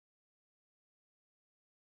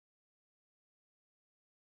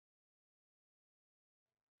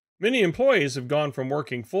Many employees have gone from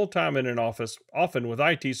working full time in an office, often with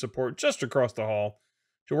IT support just across the hall,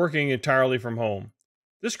 to working entirely from home.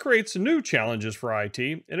 This creates new challenges for IT,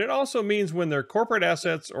 and it also means when their corporate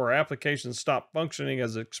assets or applications stop functioning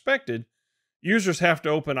as expected, users have to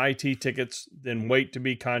open IT tickets, then wait to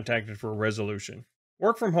be contacted for a resolution.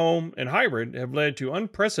 Work from home and hybrid have led to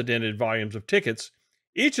unprecedented volumes of tickets,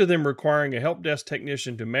 each of them requiring a help desk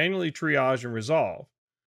technician to manually triage and resolve.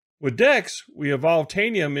 With DEX, we evolved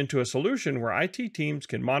Tanium into a solution where IT teams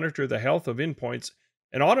can monitor the health of endpoints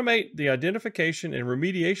and automate the identification and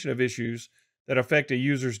remediation of issues that affect a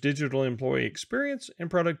user's digital employee experience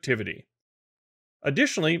and productivity.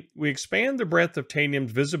 Additionally, we expand the breadth of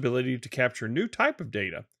Tanium's visibility to capture new type of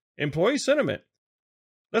data, employee sentiment.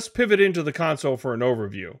 Let's pivot into the console for an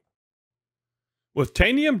overview. With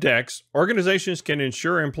Tanium DEX, organizations can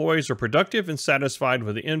ensure employees are productive and satisfied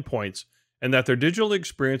with the endpoints, and that their digital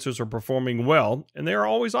experiences are performing well and they are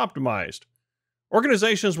always optimized.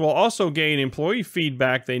 Organizations will also gain employee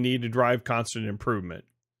feedback they need to drive constant improvement.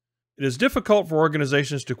 It is difficult for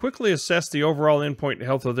organizations to quickly assess the overall endpoint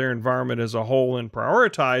health of their environment as a whole and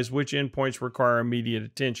prioritize which endpoints require immediate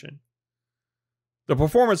attention. The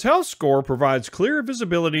Performance Health Score provides clear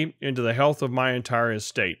visibility into the health of my entire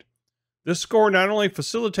estate. This score not only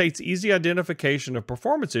facilitates easy identification of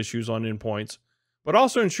performance issues on endpoints, but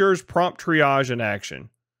also ensures prompt triage and action.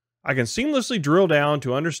 I can seamlessly drill down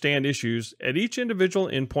to understand issues at each individual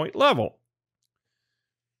endpoint level.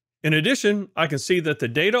 In addition, I can see that the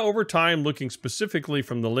data over time looking specifically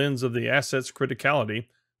from the lens of the asset's criticality,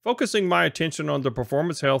 focusing my attention on the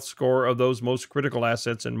performance health score of those most critical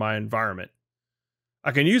assets in my environment.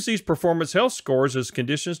 I can use these performance health scores as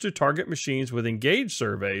conditions to target machines with engaged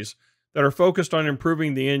surveys that are focused on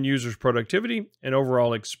improving the end user's productivity and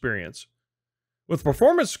overall experience. With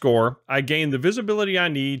Performance Score, I gain the visibility I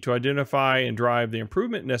need to identify and drive the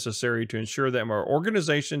improvement necessary to ensure that my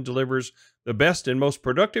organization delivers the best and most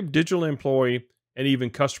productive digital employee and even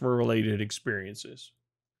customer-related experiences.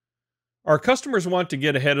 Our customers want to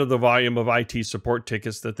get ahead of the volume of IT support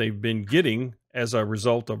tickets that they've been getting as a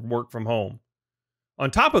result of work from home.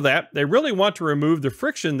 On top of that, they really want to remove the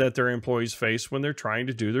friction that their employees face when they're trying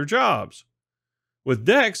to do their jobs. With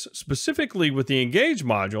DEX, specifically with the Engage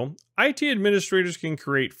module, IT administrators can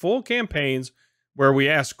create full campaigns where we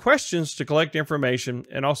ask questions to collect information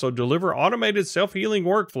and also deliver automated self-healing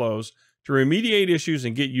workflows to remediate issues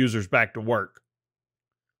and get users back to work.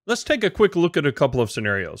 Let's take a quick look at a couple of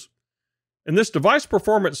scenarios. In this device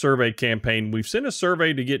performance survey campaign, we've sent a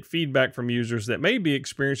survey to get feedback from users that may be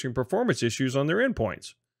experiencing performance issues on their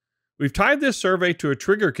endpoints. We've tied this survey to a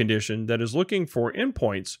trigger condition that is looking for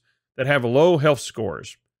endpoints that have low health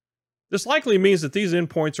scores. This likely means that these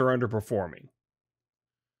endpoints are underperforming.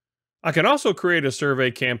 I can also create a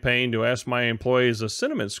survey campaign to ask my employees a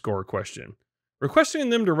sentiment score question, requesting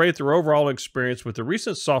them to rate their overall experience with the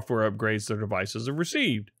recent software upgrades their devices have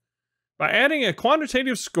received. By adding a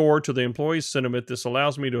quantitative score to the employee's sentiment, this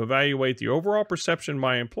allows me to evaluate the overall perception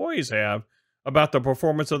my employees have about the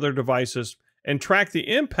performance of their devices and track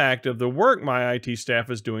the impact of the work my IT staff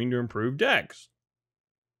is doing to improve DEX.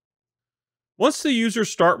 Once the users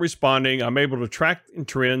start responding, I'm able to track and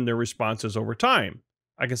trend their responses over time.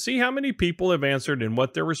 I can see how many people have answered and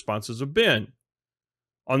what their responses have been.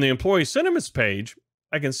 On the employee sentiments page,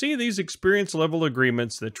 I can see these experience level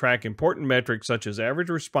agreements that track important metrics such as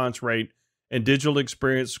average response rate and digital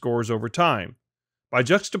experience scores over time. By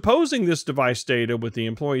juxtaposing this device data with the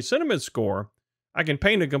employee sentiment score, I can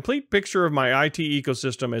paint a complete picture of my IT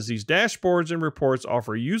ecosystem as these dashboards and reports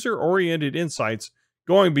offer user-oriented insights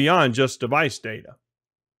going beyond just device data.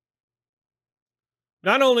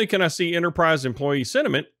 Not only can I see enterprise employee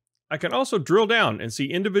sentiment, I can also drill down and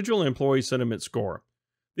see individual employee sentiment score.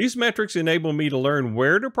 These metrics enable me to learn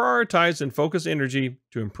where to prioritize and focus energy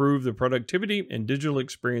to improve the productivity and digital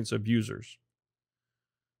experience of users.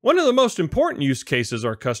 One of the most important use cases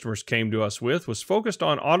our customers came to us with was focused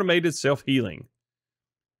on automated self-healing.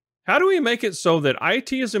 How do we make it so that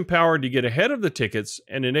IT is empowered to get ahead of the tickets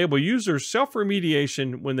and enable users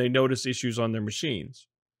self-remediation when they notice issues on their machines?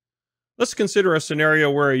 Let's consider a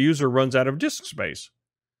scenario where a user runs out of disk space.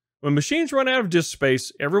 When machines run out of disk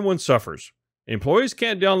space, everyone suffers. Employees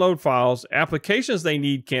can't download files, applications they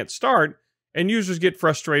need can't start, and users get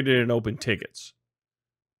frustrated and open tickets.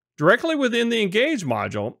 Directly within the Engage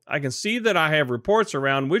module, I can see that I have reports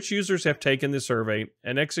around which users have taken the survey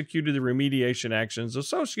and executed the remediation actions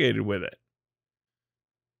associated with it.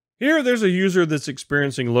 Here, there's a user that's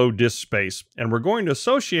experiencing low disk space, and we're going to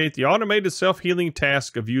associate the automated self-healing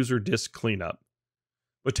task of user disk cleanup.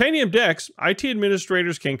 With Tanium DEX, IT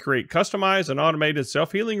administrators can create customized and automated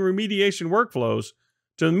self-healing remediation workflows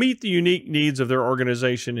to meet the unique needs of their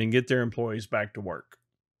organization and get their employees back to work.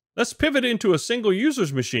 Let's pivot into a single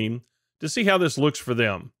user's machine to see how this looks for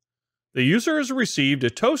them. The user has received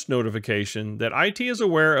a toast notification that IT is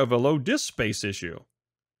aware of a low disk space issue.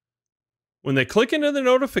 When they click into the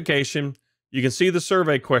notification, you can see the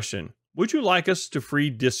survey question: would you like us to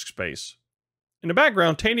free disk space? In the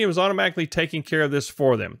background, Tanium is automatically taking care of this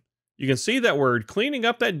for them. You can see that we're cleaning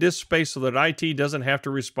up that disk space so that IT doesn't have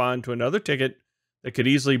to respond to another ticket that could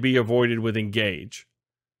easily be avoided with Engage.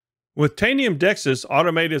 With Tanium DEX's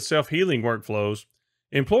automated self-healing workflows,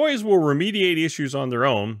 employees will remediate issues on their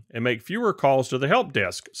own and make fewer calls to the help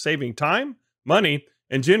desk, saving time, money,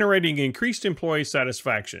 and generating increased employee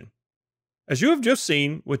satisfaction. As you have just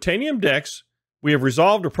seen, with Tanium DEX, we have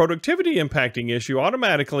resolved a productivity impacting issue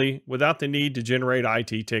automatically without the need to generate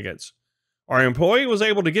IT tickets. Our employee was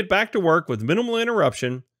able to get back to work with minimal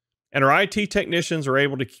interruption, and our IT technicians are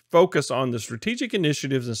able to focus on the strategic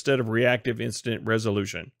initiatives instead of reactive incident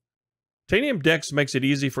resolution. Tanium DEX makes it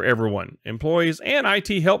easy for everyone, employees and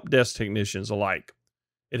IT help desk technicians alike.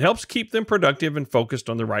 It helps keep them productive and focused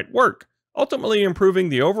on the right work, ultimately improving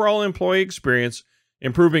the overall employee experience,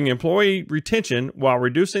 improving employee retention while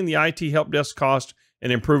reducing the IT help desk cost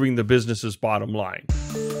and improving the business's bottom line.